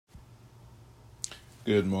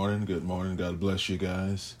Good morning. Good morning. God bless you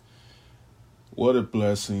guys. What a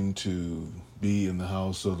blessing to be in the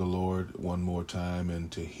house of the Lord one more time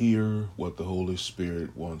and to hear what the Holy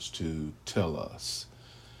Spirit wants to tell us.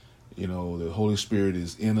 You know, the Holy Spirit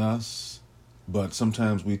is in us, but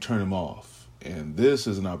sometimes we turn him off. And this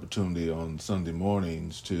is an opportunity on Sunday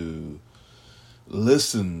mornings to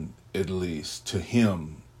listen at least to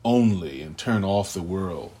him only and turn off the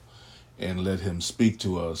world and let him speak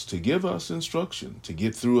to us, to give us instruction, to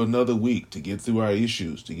get through another week, to get through our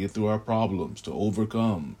issues, to get through our problems, to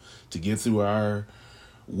overcome, to get through our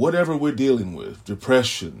whatever we're dealing with,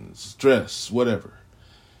 depression, stress, whatever.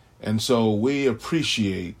 And so we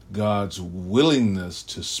appreciate God's willingness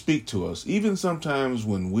to speak to us, even sometimes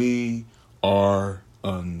when we are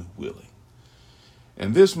unwilling.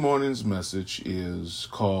 And this morning's message is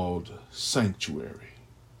called Sanctuary.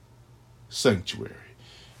 Sanctuary.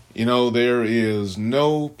 You know, there is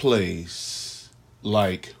no place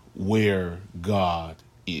like where God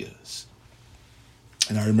is.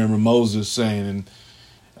 And I remember Moses saying,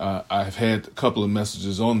 and I've had a couple of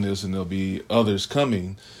messages on this, and there'll be others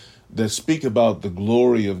coming, that speak about the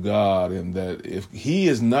glory of God, and that if he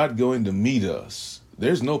is not going to meet us,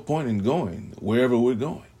 there's no point in going wherever we're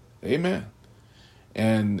going. Amen.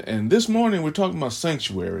 And this morning we're talking about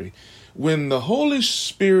sanctuary. When the Holy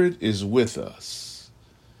Spirit is with us,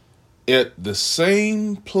 at the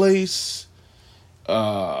same place,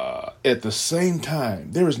 at the same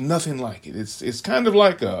time, there is nothing like it. It's kind of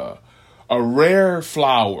like a rare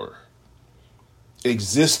flower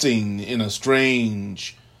existing in a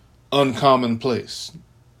strange, uncommon place.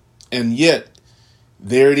 And yet,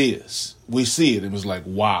 there it is. We see it. It was like,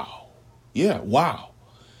 wow. Yeah, wow.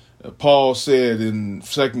 Paul said in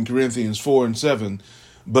 2 Corinthians 4:7,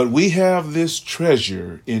 but we have this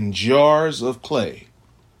treasure in jars of clay,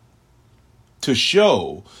 to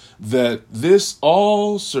show that this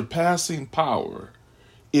all-surpassing power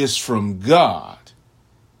is from God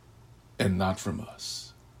and not from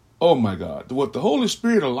us. Oh my God, what the Holy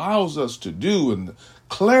Spirit allows us to do and the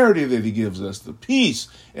clarity that he gives us, the peace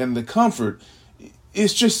and the comfort,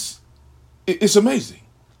 it's amazing.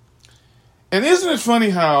 And isn't it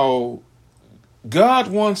funny how God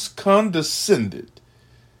once condescended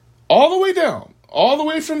all the way down, all the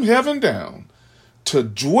way from heaven down, to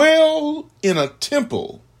dwell in a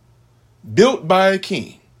temple built by a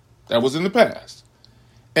king. That was in the past.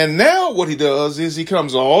 And now what he does is he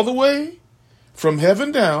comes all the way from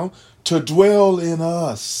heaven down to dwell in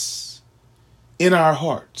us, in our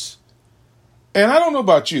hearts. And I don't know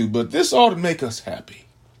about you, but this ought to make us happy.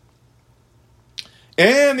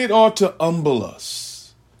 And it ought to humble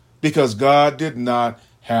us, because God did not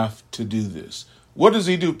have to do this. What does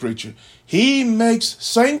he do, preacher? He makes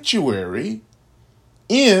sanctuary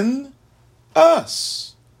in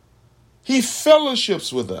us. He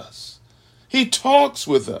fellowships with us. He talks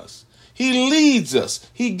with us. He leads us.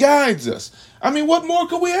 He guides us. I mean, what more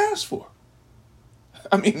could we ask for?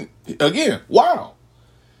 I mean, again, wow.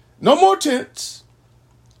 No more tents.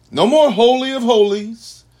 No more holy of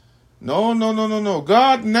holies. No.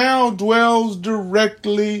 God now dwells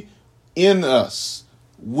directly in us,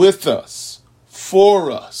 with us,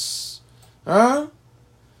 for us. Huh?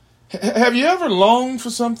 Have you ever longed for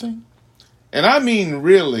something? And I mean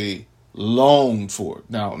really longed for it.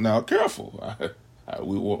 Now, careful.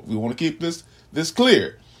 We want to keep this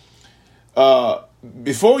clear.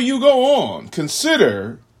 Before you go on,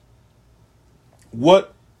 consider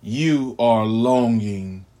what you are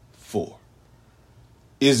longing for.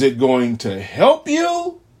 Is it going to help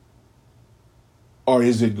you, or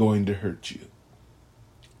is it going to hurt you?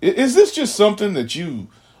 Is this just something that you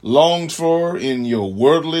longed for in your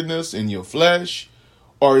worldliness, in your flesh?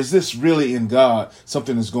 Or is this really in God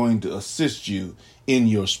something that's going to assist you in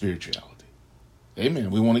your spirituality? Amen.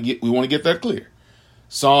 We want to get that clear.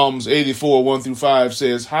 Psalms 84, 1-5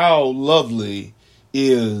 says, how lovely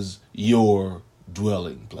is your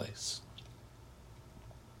dwelling place,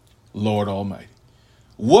 Lord Almighty.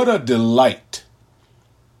 What a delight.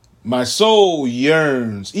 My soul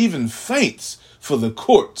yearns, even faints, for the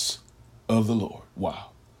courts of the Lord. Wow.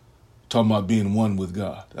 Talking about being one with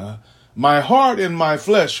God. My heart and my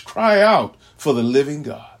flesh cry out for the living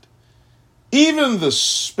God. Even the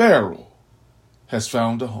sparrow has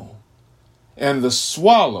found a home, and the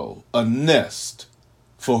swallow a nest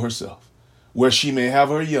for herself, where she may have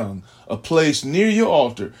her young, a place near your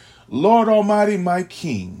altar, Lord Almighty, my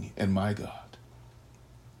King and my God.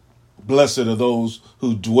 Blessed are those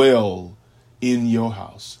who dwell in your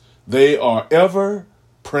house. They are ever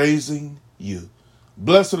praising you.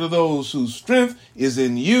 Blessed are those whose strength is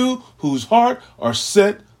in you, whose heart are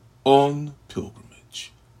set on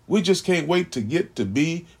pilgrimage. We just can't wait to get to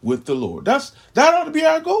be with the Lord. That ought to be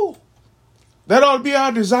our goal. That ought to be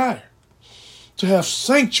our desire, to have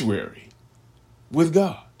sanctuary with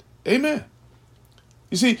God. Amen.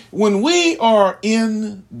 You see, when we are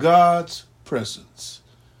in God's presence,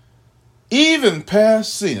 even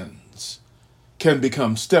past sins can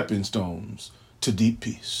become stepping stones to deep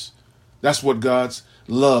peace. That's what God's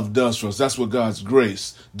love does for us. That's what God's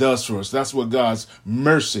grace does for us. That's what God's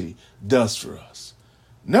mercy does for us.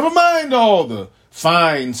 Never mind all the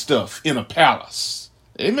fine stuff in a palace.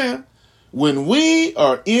 Amen. When we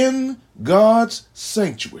are in God's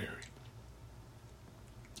sanctuary,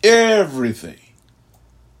 everything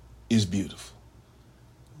is beautiful.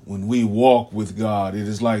 When we walk with God, it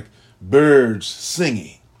is like birds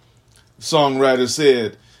singing. The songwriter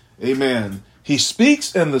said, amen, he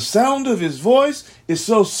speaks and the sound of his voice is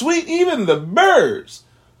so sweet, even the birds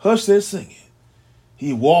hush their singing.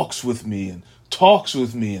 He walks with me and talks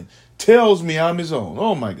with me and tells me I'm his own.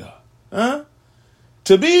 Oh my God. Huh?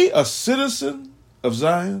 To be a citizen of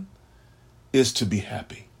Zion is to be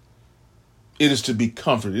happy. It is to be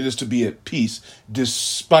comforted. It is to be at peace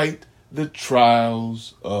despite the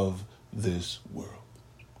trials of this world.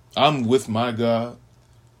 I'm with my God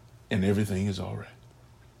and everything is all right.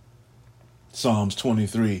 Psalms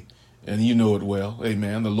 23, and you know it well.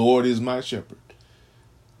 Amen. The Lord is my shepherd.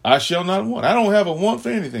 I shall not want. I don't have a want for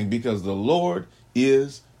anything because the Lord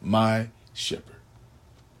is my shepherd.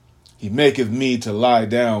 He maketh me to lie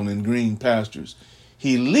down in green pastures.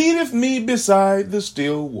 He leadeth me beside the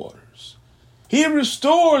still waters. He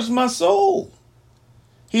restores my soul.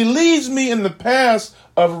 He leads me in the paths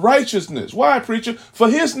of righteousness. Why, preacher? For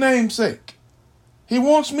his name's sake. He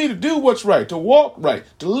wants me to do what's right, to walk right,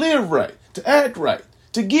 to live right, to act right,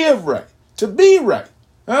 to give right, to be right.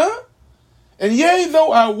 Huh? And yea,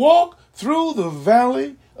 though I walk through the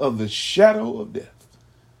valley of the shadow of death,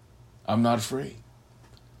 I'm not afraid.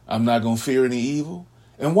 I'm not going to fear any evil.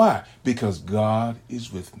 And why? Because God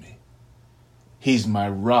is with me. He's my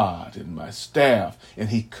rod and my staff, and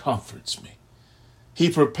he comforts me.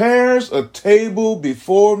 He prepares a table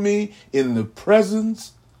before me in the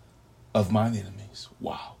presence of mine enemies.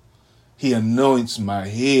 Wow. He anoints my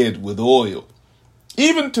head with oil.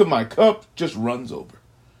 Even till my cup just runs over.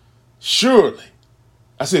 Surely,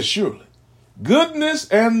 I said surely, goodness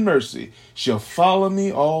and mercy shall follow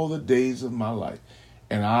me all the days of my life,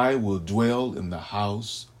 and I will dwell in the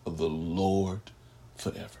house of the Lord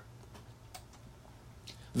forever.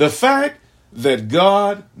 The fact that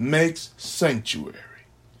God makes sanctuary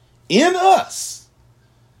in us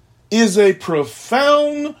is a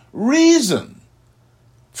profound reason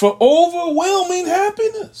for overwhelming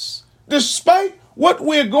happiness. Despite what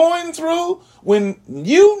we're going through, when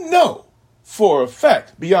you know for a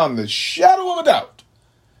fact, beyond the shadow of a doubt,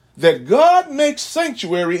 that God makes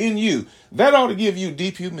sanctuary in you, that ought to give you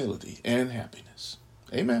deep humility and happiness.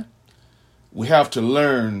 Amen. We have to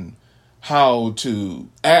learn how to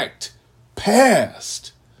act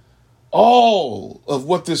past all of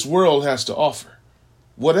what this world has to offer.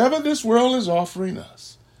 Whatever this world is offering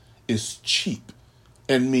us is cheap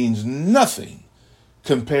and means nothing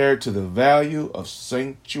compared to the value of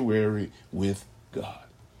sanctuary with God.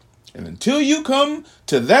 And until you come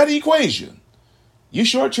to that equation, you're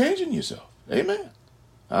shortchanging yourself. Amen.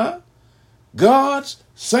 Huh? God's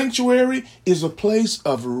sanctuary is a place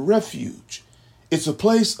of refuge. It's a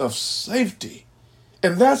place of safety.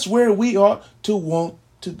 And that's where we ought to want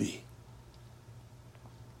to be.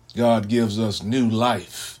 God gives us new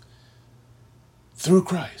life through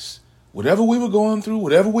Christ. Whatever we were going through,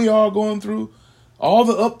 whatever we are going through, all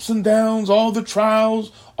the ups and downs, all the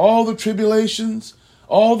trials, all the tribulations,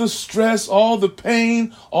 all the stress, all the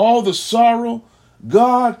pain, all the sorrow,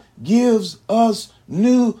 God gives us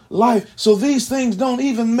new life. So these things don't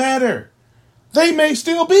even matter. They may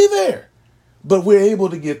still be there, but we're able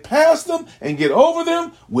to get past them and get over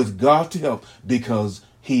them with God to help because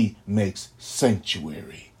he makes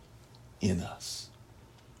sanctuary in us.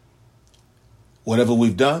 Whatever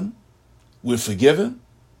we've done, we're forgiven.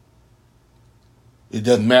 It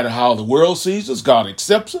doesn't matter how the world sees us. God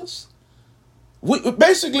accepts us.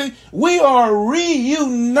 We are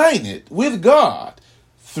reunited with God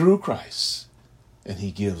through Christ, and he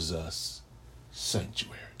gives us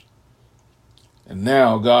sanctuary. And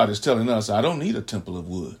now God is telling us, I don't need a temple of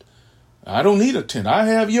wood. I don't need a tent. I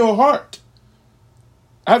have your heart.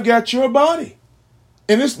 I've got your body,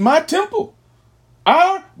 and it's my temple.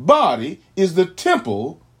 Our body is the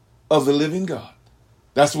temple of the living God.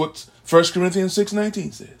 That's what 1 Corinthians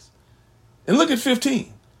 6:19 says. And look at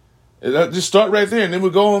 15. Just start right there and then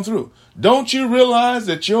we'll go on through. Don't you realize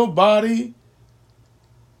that your body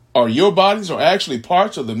or your bodies are actually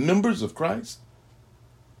parts of the members of Christ.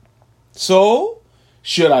 So,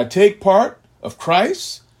 should I take part of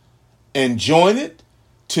Christ and join it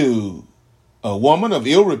to a woman of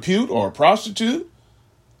ill repute or a prostitute?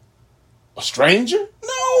 A stranger?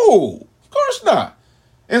 No, of course not.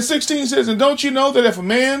 And 16 says, and don't you know that if a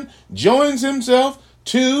man joins himself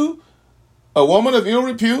to a woman of ill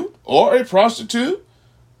repute or a prostitute,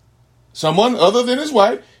 someone other than his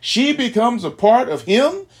wife, she becomes a part of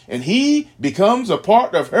him and he becomes a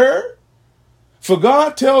part of her? For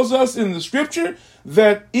God tells us in the scripture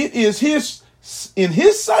that it is in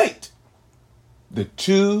his sight, the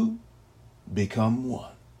two become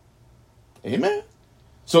one. Amen.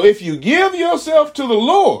 So if you give yourself to the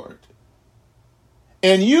Lord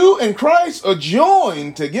and you and Christ are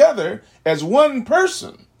joined together as one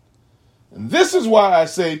person, and this is why I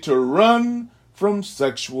say to run from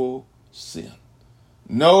sexual sin.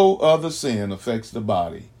 No other sin affects the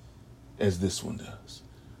body as this one does.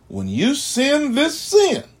 When you sin this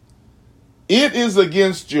sin, it is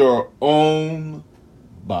against your own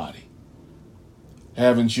body.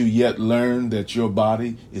 Haven't you yet learned that your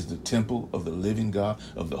body is the temple of the living God,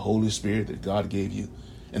 of the Holy Spirit that God gave you,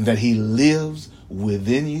 and that he lives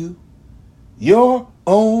within you? Your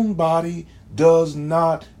own body does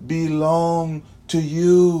not belong to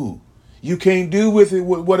you. You can't do with it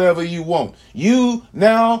whatever you want. You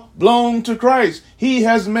now belong to Christ. He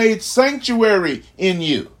has made sanctuary in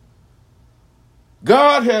you.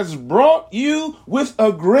 God has brought you with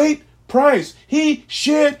a great price. He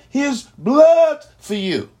shed his blood for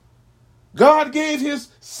you. God gave his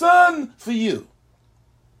son for you.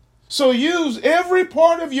 So use every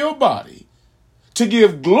part of your body to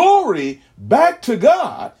give glory back to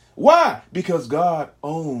God. Why? Because God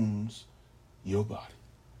owns your body.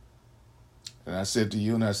 And I said to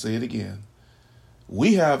you, and I say it again,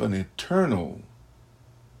 we have an eternal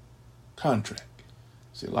contract.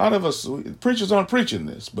 See, a lot of us, preachers aren't preaching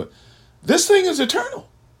this, but this thing is eternal.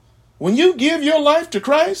 When you give your life to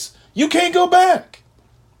Christ, you can't go back.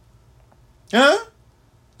 Huh?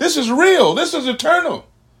 This is real. This is eternal.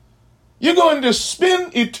 You're going to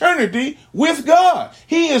spend eternity with God.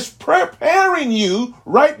 He is preparing you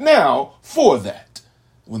right now for that.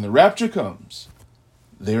 When the rapture comes,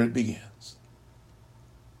 there it begins.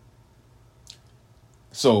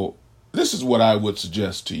 So this is what I would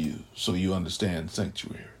suggest to you so you understand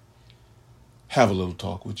sanctuary. Have a little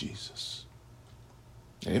talk with Jesus.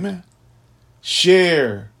 Amen.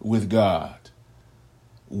 Share with God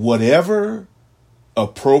whatever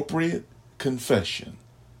appropriate confession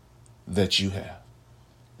that you have.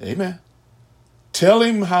 Amen. Tell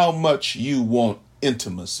him how much you want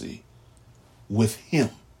intimacy with him.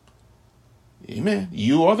 Amen.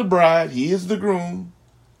 You are the bride. He is the groom.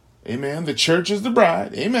 Amen. The church is the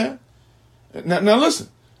bride. Amen. Now listen,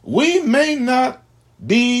 we may not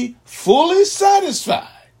be fully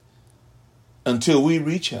satisfied until we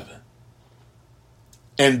reach heaven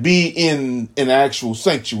and be in an actual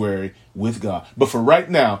sanctuary with God. But for right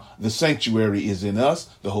now, the sanctuary is in us.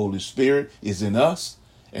 The Holy Spirit is in us,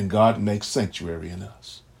 and God makes sanctuary in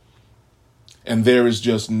us. And there is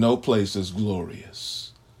just no place as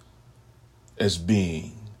glorious as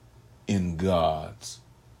being in God's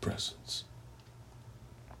presence.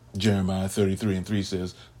 Jeremiah 33:3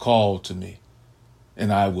 says, call to me,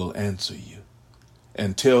 and I will answer you,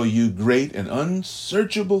 and tell you great and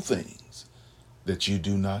unsearchable things that you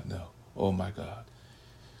do not know. Oh my God.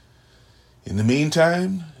 In the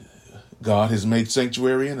meantime, God has made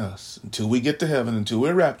sanctuary in us. Until we get to heaven, until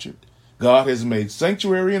we're raptured, God has made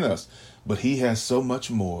sanctuary in us. But he has so much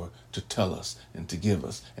more to tell us and to give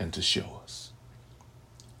us and to show us.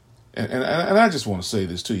 And I just want to say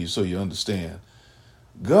this to you so you understand.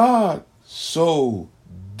 God so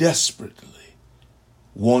desperately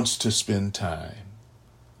wants to spend time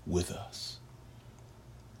with us.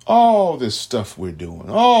 All this stuff we're doing,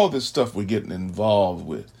 all this stuff we're getting involved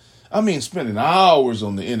with. I mean, spending hours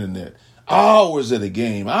on the internet, hours at a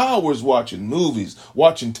game, hours watching movies,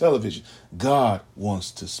 watching television. God wants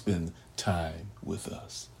to spend time with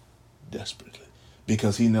us desperately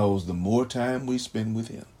because he knows the more time we spend with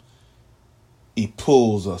him, he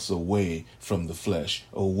pulls us away from the flesh,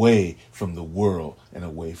 away from the world, and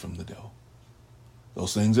away from the devil.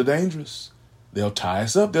 Those things are dangerous. They'll tie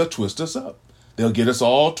us up. They'll twist us up. They'll get us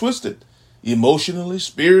all twisted, emotionally,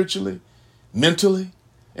 spiritually, mentally.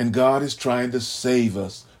 And God is trying to save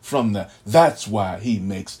us from that. That's why he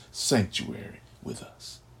makes sanctuary with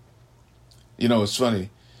us. You know, it's funny.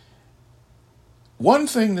 One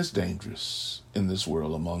thing that's dangerous in this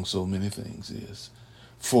world among so many things is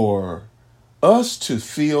for us to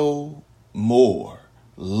feel more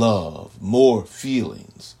love, more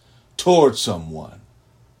feelings toward someone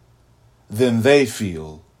than they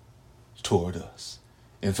feel toward us.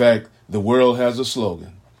 In fact, the world has a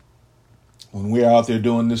slogan. When we're out there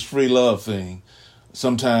doing this free love thing,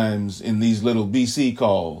 sometimes in these little BC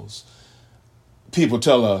calls, people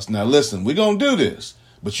tell us, now listen, we're going to do this,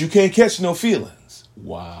 but you can't catch no feelings.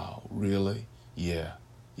 Wow, really? Yeah.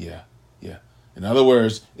 In other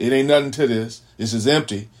words, it ain't nothing to this. This is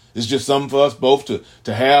empty. It's just something for us both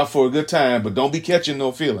to have for a good time, but don't be catching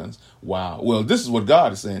no feelings. Wow. Well, this is what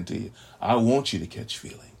God is saying to you. I want you to catch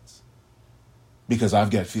feelings because I've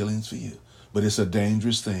got feelings for you. But it's a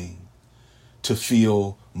dangerous thing to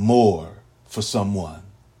feel more for someone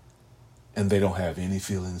and they don't have any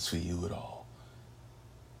feelings for you at all.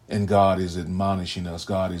 And God is admonishing us.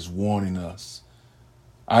 God is warning us.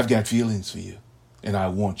 I've got feelings for you. And I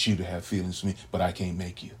want you to have feelings for me, but I can't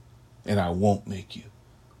make you. And I won't make you.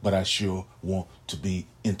 But I sure want to be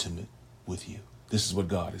intimate with you. This is what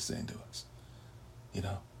God is saying to us. You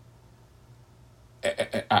know,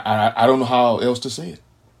 I don't know how else to say it.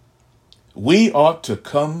 We ought to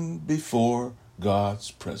come before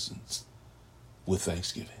God's presence with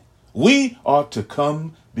thanksgiving. We ought to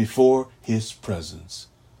come before his presence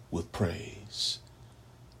with praise.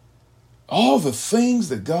 All the things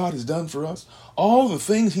that God has done for us, all the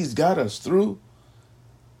things he's got us through.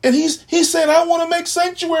 And he said, I want to make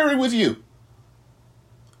sanctuary with you.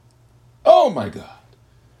 Oh my God.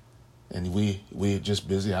 And we're just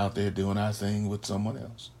busy out there doing our thing with someone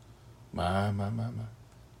else. My.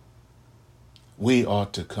 We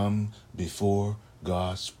ought to come before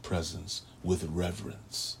God's presence with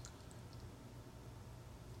reverence.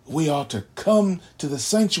 We ought to come to the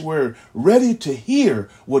sanctuary ready to hear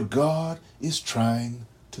what God is trying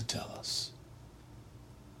to tell us.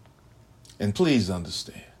 And please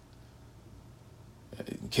understand,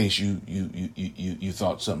 in case you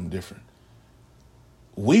thought something different,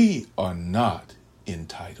 we are not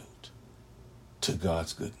entitled to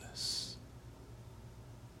God's goodness.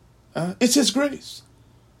 It's his grace.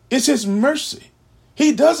 It's his mercy.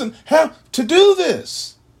 He doesn't have to do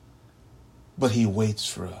this. But he waits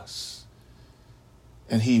for us.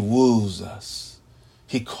 And he woos us.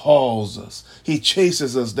 He calls us. He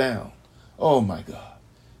chases us down. Oh my God.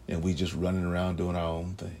 And we just running around doing our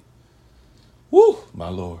own thing. Woo, my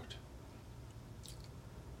Lord.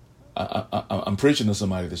 I'm preaching to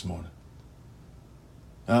somebody this morning.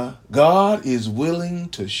 God is willing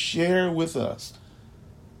to share with us.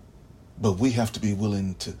 But we have to be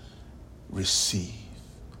willing to receive,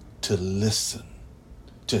 to listen,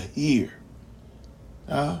 to hear.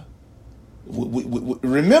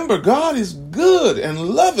 Remember, God is good and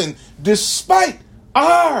loving despite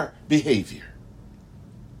our behavior.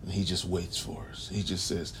 And he just waits for us. He just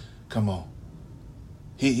says, come on.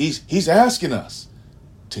 He's asking us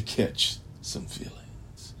to catch some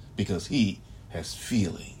feelings because he has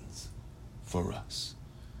feelings for us.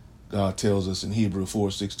 God tells us in Hebrews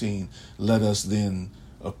 4:16, let us then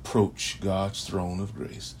approach God's throne of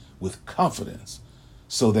grace with confidence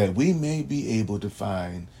so that we may be able to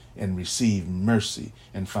find and receive mercy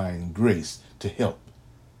and find grace to help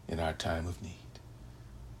in our time of need.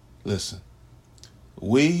 Listen,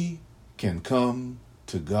 we can come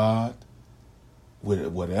to God with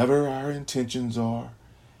whatever our intentions are,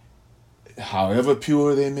 however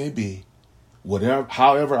pure they may be,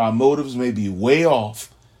 however our motives may be way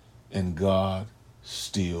off, and God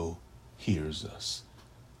still hears us.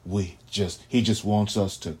 He just wants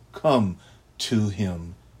us to come to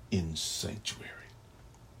him in sanctuary.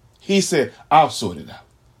 He said, I'll sort it out.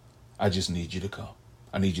 I just need you to come.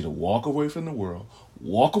 I need you to walk away from the world,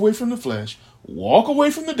 walk away from the flesh, walk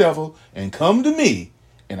away from the devil, and come to me,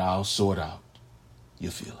 and I'll sort out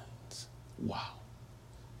your feelings. Wow.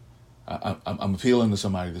 I'm appealing to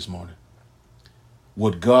somebody this morning.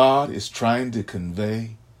 What God is trying to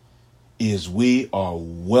convey is we are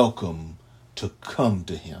welcome to come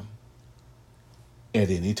to him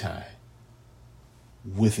at any time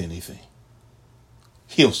with anything.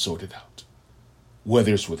 He'll sort it out.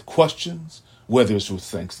 Whether it's with questions, whether it's with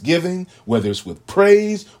thanksgiving, whether it's with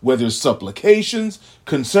praise, whether it's supplications,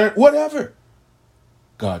 concern, whatever.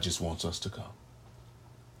 God just wants us to come.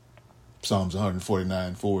 Psalms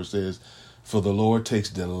 149:4 says, for the Lord takes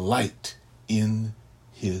delight in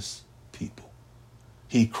his people.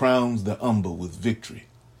 He crowns the humble with victory.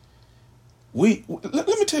 Let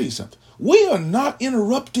me tell you something. We are not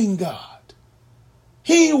interrupting God.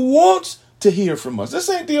 He wants to hear from us. This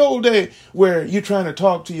ain't the old day where you're trying to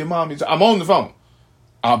talk to your mom. You say, I'm on the phone.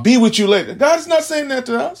 I'll be with you later. God is not saying that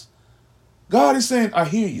to us. God is saying, I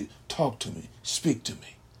hear you. Talk to me. Speak to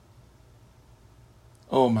me.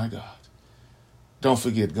 Oh my God. Don't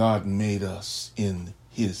forget, God made us in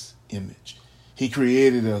his image. He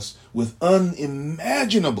created us with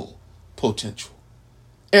unimaginable potential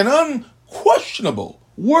and unquestionable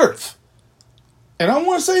worth. And I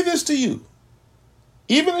want to say this to you,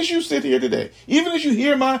 even as you sit here today, even as you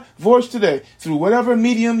hear my voice today, through whatever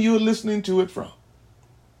medium you're listening to it from,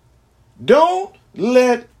 don't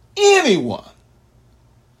let anyone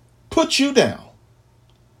put you down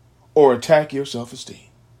or attack your self-esteem.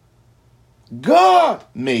 God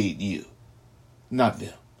made you, not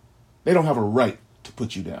them. They don't have a right to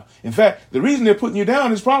put you down. In fact, the reason they're putting you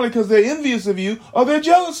down is probably because they're envious of you or they're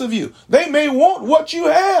jealous of you. They may want what you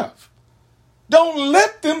have. Don't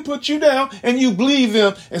let them put you down and you believe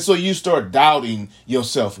them, and so you start doubting your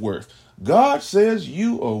self-worth. God says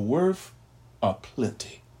you are worth a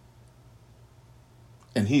plenty.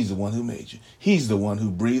 And he's the one who made you. He's the one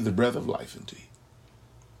who breathed the breath of life into you.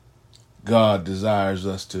 God desires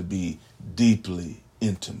us to be deeply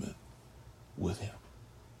intimate with him.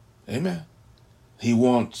 Amen. He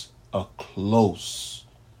wants a close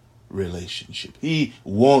relationship. He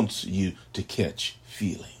wants you to catch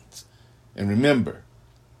feelings. And remember,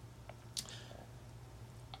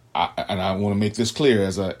 I want to make this clear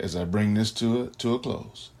as I bring this to a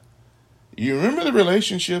close. You remember the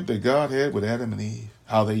relationship that God had with Adam and Eve?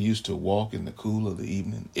 How they used to walk in the cool of the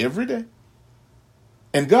evening every day?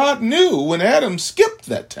 And God knew when Adam skipped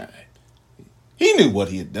that time. He knew what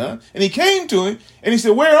he had done. And he came to him and he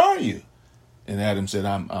said, "Where are you?" And Adam said,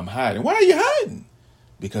 I'm hiding. "Why are you hiding?"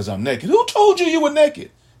 "Because I'm naked." "Who told you you were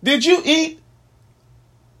naked? Did you eat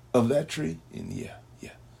of that tree?" And yeah.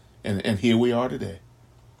 And here we are today.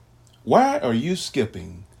 Why are you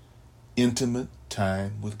skipping intimate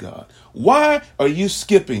time with God? Why are you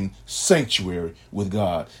skipping sanctuary with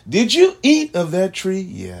God? Did you eat of that tree?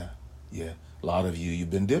 Yeah. A lot of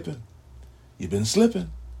you've been dipping. You've been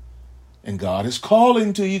slipping. And God is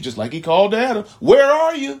calling to you just like he called to Adam. Where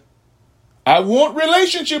are you? I want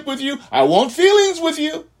relationship with you. I want feelings with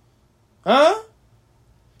you. Huh?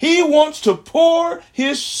 He wants to pour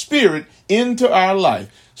his spirit into our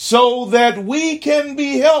life so that we can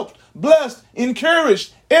be helped, blessed,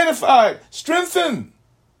 encouraged, edified, strengthened,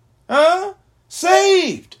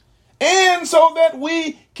 saved, and so that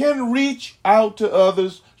we can reach out to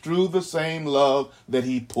others through the same love that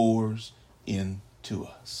he pours into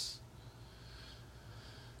us.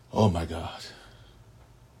 Oh my God.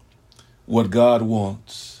 What God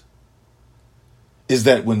wants is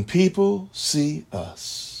that when people see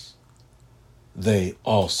us, they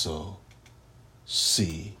also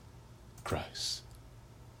see Christ.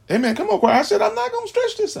 Amen. Come on, choir. I said I'm not going to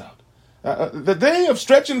stretch this out. The day of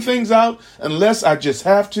stretching things out, unless I just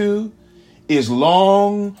have to, is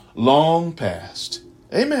long, long past.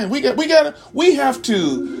 Amen. We have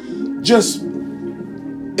to just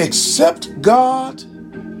accept God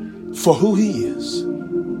for who he is.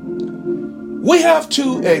 We have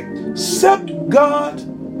to accept God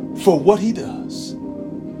for what he does.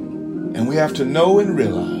 And we have to know and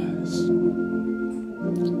realize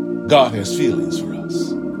God has feelings for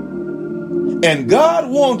us. And God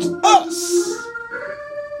wants us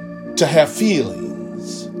to have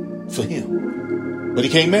feelings for him. But he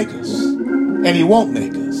can't make us. And he won't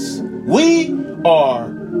make us. We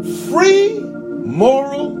are free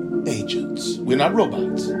moral agents. We're not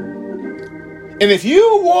robots. And if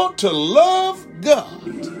you want to love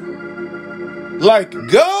God like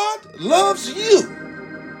God loves you,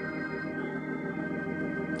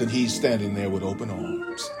 then he's standing there with open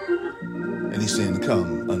arms. And he's saying,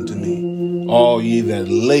 "Come unto me, all ye that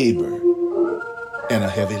labor and are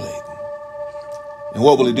heavy laden." And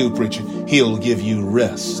what will he do, preacher? He'll give you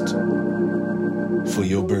rest for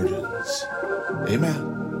your burdens. Amen.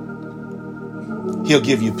 He'll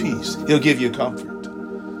give you peace. He'll give you comfort.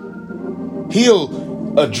 He'll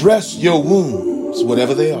address your wounds,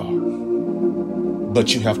 whatever they are.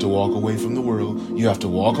 But you have to walk away from the world. You have to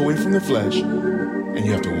walk away from the flesh. And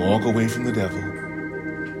you have to walk away from the devil.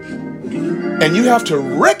 And you have to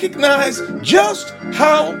recognize just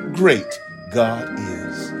how great God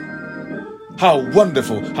is. How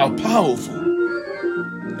wonderful, how powerful.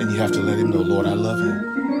 And you have to let him know, "Lord, I love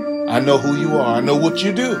you. I know who you are. I know what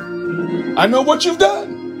you do. I know what you've done.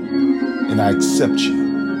 And I accept you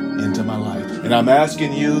into my life. And I'm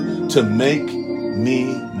asking you to make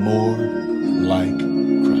me more like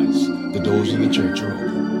Christ." The doors of the church are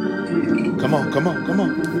open. Come on.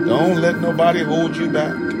 Don't let nobody hold you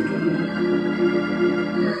back.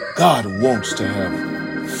 God wants to have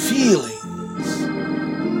feelings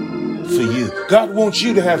for you. God wants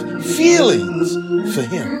you to have feelings for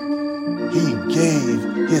him. He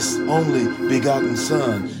gave his only begotten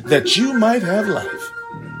son that you might have life.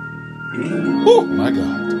 Oh, my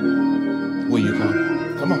God. Will you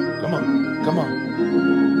come? Come on, come on, come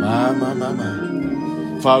on.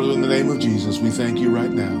 My. Father, in the name of Jesus, we thank you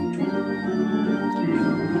right now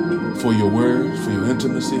for your word, for your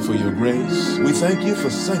intimacy, for your grace. We thank you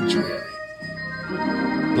for sanctuary.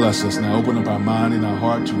 Bless us now. Open up our mind and our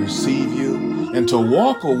heart to receive you and to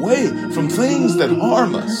walk away from things that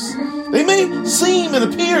harm us. They may seem and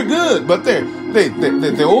appear good, but their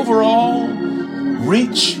overall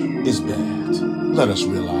reach is bad. Let us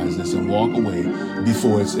realize this and walk away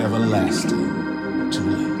before it's everlasting too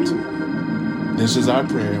late. This is our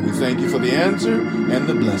prayer, and we thank you for the answer and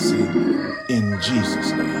the blessing in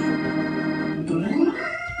Jesus' name.